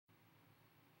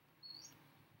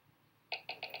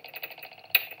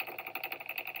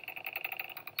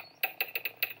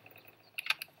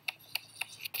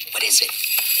is it?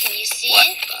 Can you see What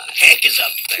it? the heck is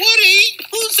up there? Woody,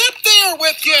 who's up there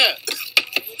with you?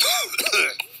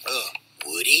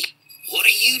 Woody? What are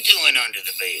you doing under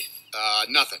the bed?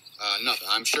 Nothing. Nothing.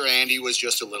 I'm sure Andy was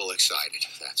just a little excited.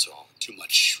 That's all. Too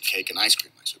much cake and ice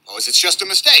cream, I suppose. It's just a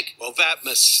mistake. Well, that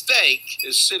mistake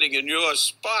is sitting in your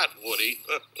spot, Woody.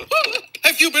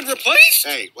 Have you been replaced?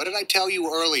 Hey, what did I tell you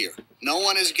earlier? No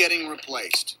one is getting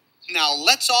replaced. Now,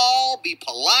 let's all be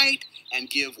polite and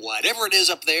give whatever it is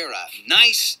up there a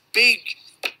nice, big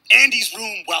Andy's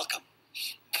room welcome.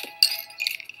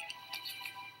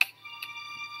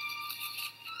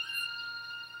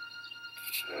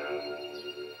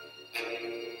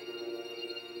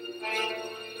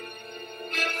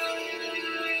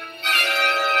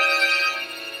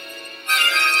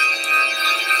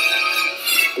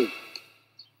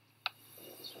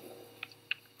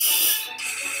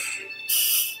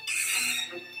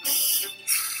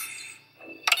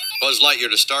 Buzz Lightyear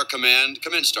to Star Command.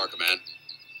 Come in, Star Command.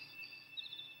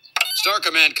 Star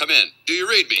Command, come in. Do you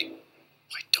read me?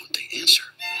 Why don't they answer?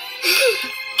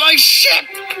 My ship!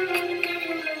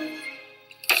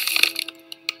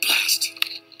 Blast.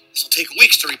 This will take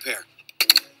weeks to repair.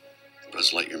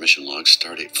 Buzz Lightyear mission log,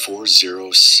 stardate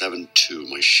 4072.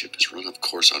 My ship is run off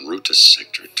course en route to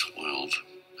Sector 12.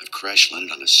 I've crash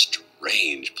landed on a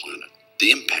strange planet.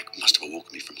 The impact must have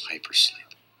awoken me from hypersleep.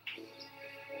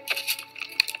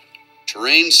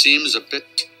 Terrain seems a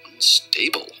bit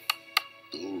unstable.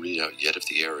 No readout yet if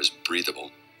the air is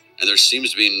breathable. And there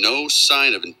seems to be no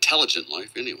sign of intelligent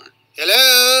life anywhere.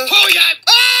 Hello? Oh, yeah!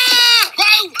 Ah!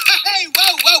 Whoa! Hey,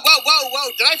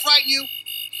 whoa! Did I frighten you?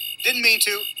 Didn't mean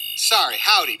to. Sorry.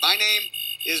 Howdy. My name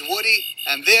is Woody,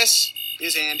 and this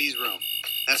is Andy's room.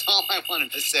 That's all I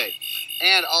wanted to say.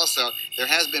 And also, there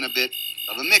has been a bit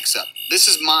of a mix-up. This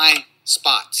is my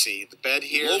spot, see? The bed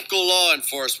here. Local law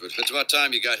enforcement. It's about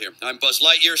time you got here. I'm Buzz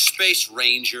Lightyear, Space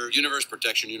Ranger, Universe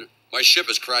Protection Unit. My ship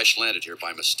has crash-landed here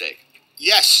by mistake.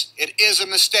 Yes, it is a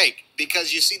mistake,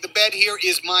 because you see, the bed here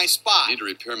is my spot. I need to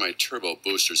repair my turbo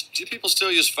boosters. Do people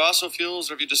still use fossil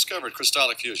fuels, or have you discovered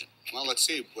crystallic fusion? Well, let's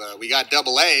see. We got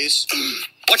double A's.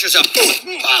 Watch yourself.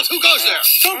 Oh, who goes there?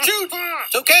 Don't shoot.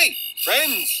 It's okay.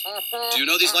 Friends. Do you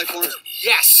know these life forms?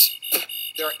 Yes.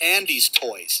 They're Andy's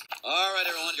toys. All right,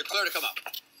 everyone, you're clear to come up.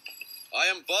 I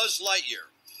am Buzz Lightyear.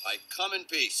 I come in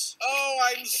peace. Oh,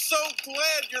 I'm so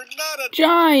glad you're not a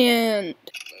giant.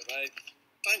 Bye-bye.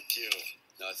 Thank you.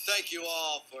 Now, thank you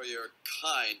all for your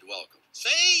kind welcome.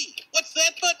 Say, what's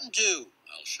that button do?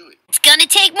 I'll show you. It's gonna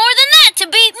take more than that to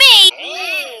beat me.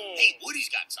 Oh. Hey, Woody's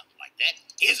got something like that.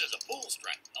 His is a pull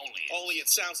strike. Only it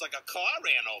sounds like a car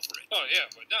ran over it. Oh, yeah,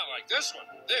 but not like this one.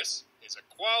 This is a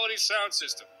quality sound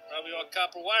system. Probably all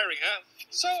copper wiring, huh?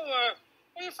 So,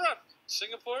 where you from?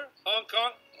 Singapore? Hong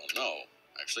Kong? Well, no.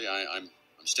 Actually, I'm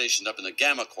stationed up in the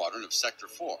Gamma Quadrant of Sector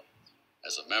 4.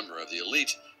 As a member of the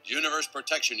elite Universe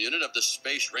Protection Unit of the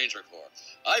Space Ranger Corps,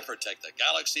 I protect the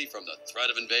galaxy from the threat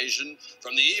of invasion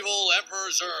from the evil Emperor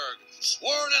Zurg,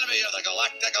 sworn enemy of the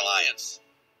Galactic Alliance.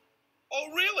 Oh,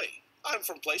 really? I'm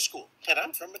from Play School, and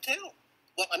I'm from Mattel.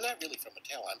 Well, I'm not really from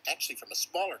Mattel. I'm actually from a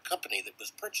smaller company that was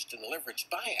purchased in a leveraged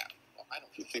buyout. Well, I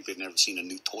don't think they've never seen a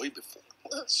new toy before.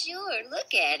 Well, sure.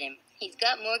 Look at him. He's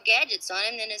got more gadgets on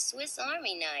him than a Swiss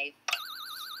Army knife.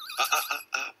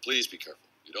 Please be careful.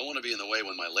 You don't want to be in the way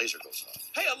when my laser goes off.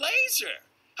 Hey, a laser?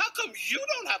 How come you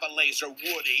don't have a laser,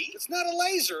 Woody? It's not a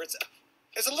laser.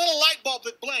 It's a little light bulb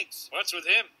that blinks. What's with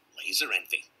him? Laser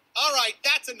envy. All right,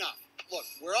 that's enough. Look,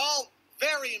 we're all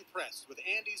very impressed with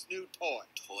Andy's new toy.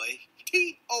 Toy?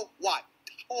 T-O-Y.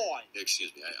 Toy.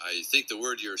 Excuse me. I think the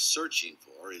word you're searching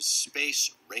for is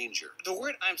Space Ranger. The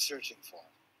word I'm searching for,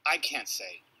 I can't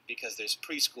say, because there's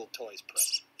preschool toys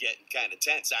present. Getting kind of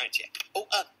tense, aren't you? Oh,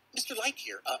 Mr.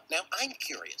 Lightyear, now I'm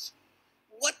curious.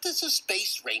 What does a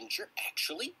Space Ranger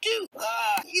actually do?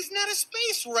 He's not a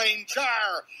Space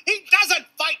Ranger. He doesn't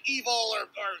fight evil or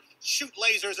shoot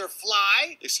lasers or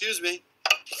fly. Excuse me.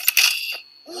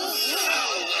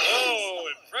 Oh,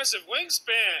 impressive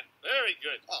wingspan. Very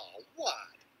good. Oh, what?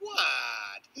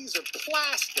 These are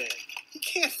plastic. He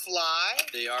can't fly.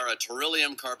 They are a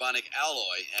beryllium carbonic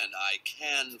alloy, and I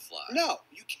can fly. No,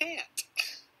 you can't.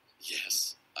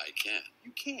 Yes, I can.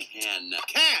 You can't. Can't.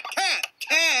 Can't.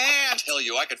 I tell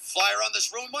you, I could fly around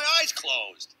this room with my eyes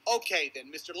closed. Okay,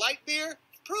 then, Mr. Lightyear,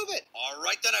 prove it. All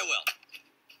right, then I will.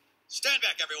 Stand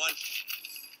back, everyone.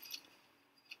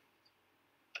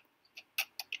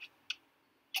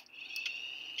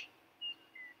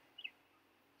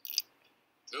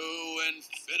 To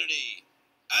infinity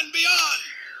and beyond.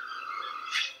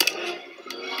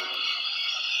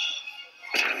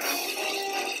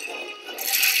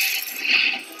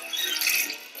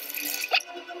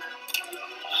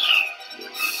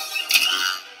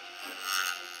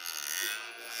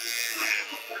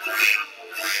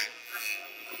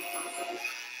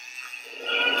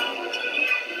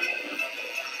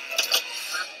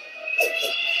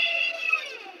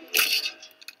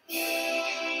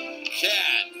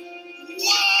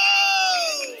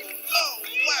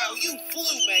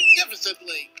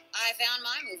 innocently. I found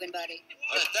my moving buddy.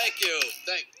 Thank you.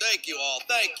 Thank you all.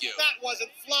 Thank you. That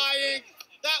wasn't flying.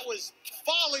 That was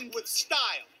falling with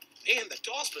style. Man, the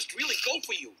dolls must really go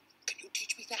for you. Can you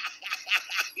teach me that?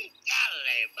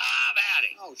 Golly, Bob,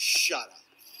 howdy. Oh, shut up.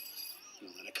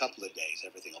 Well, in a couple of days,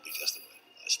 everything will be just the way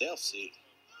it was. They'll see.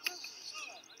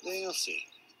 They'll see.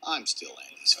 I'm still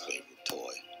Andy's favorite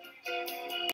toy.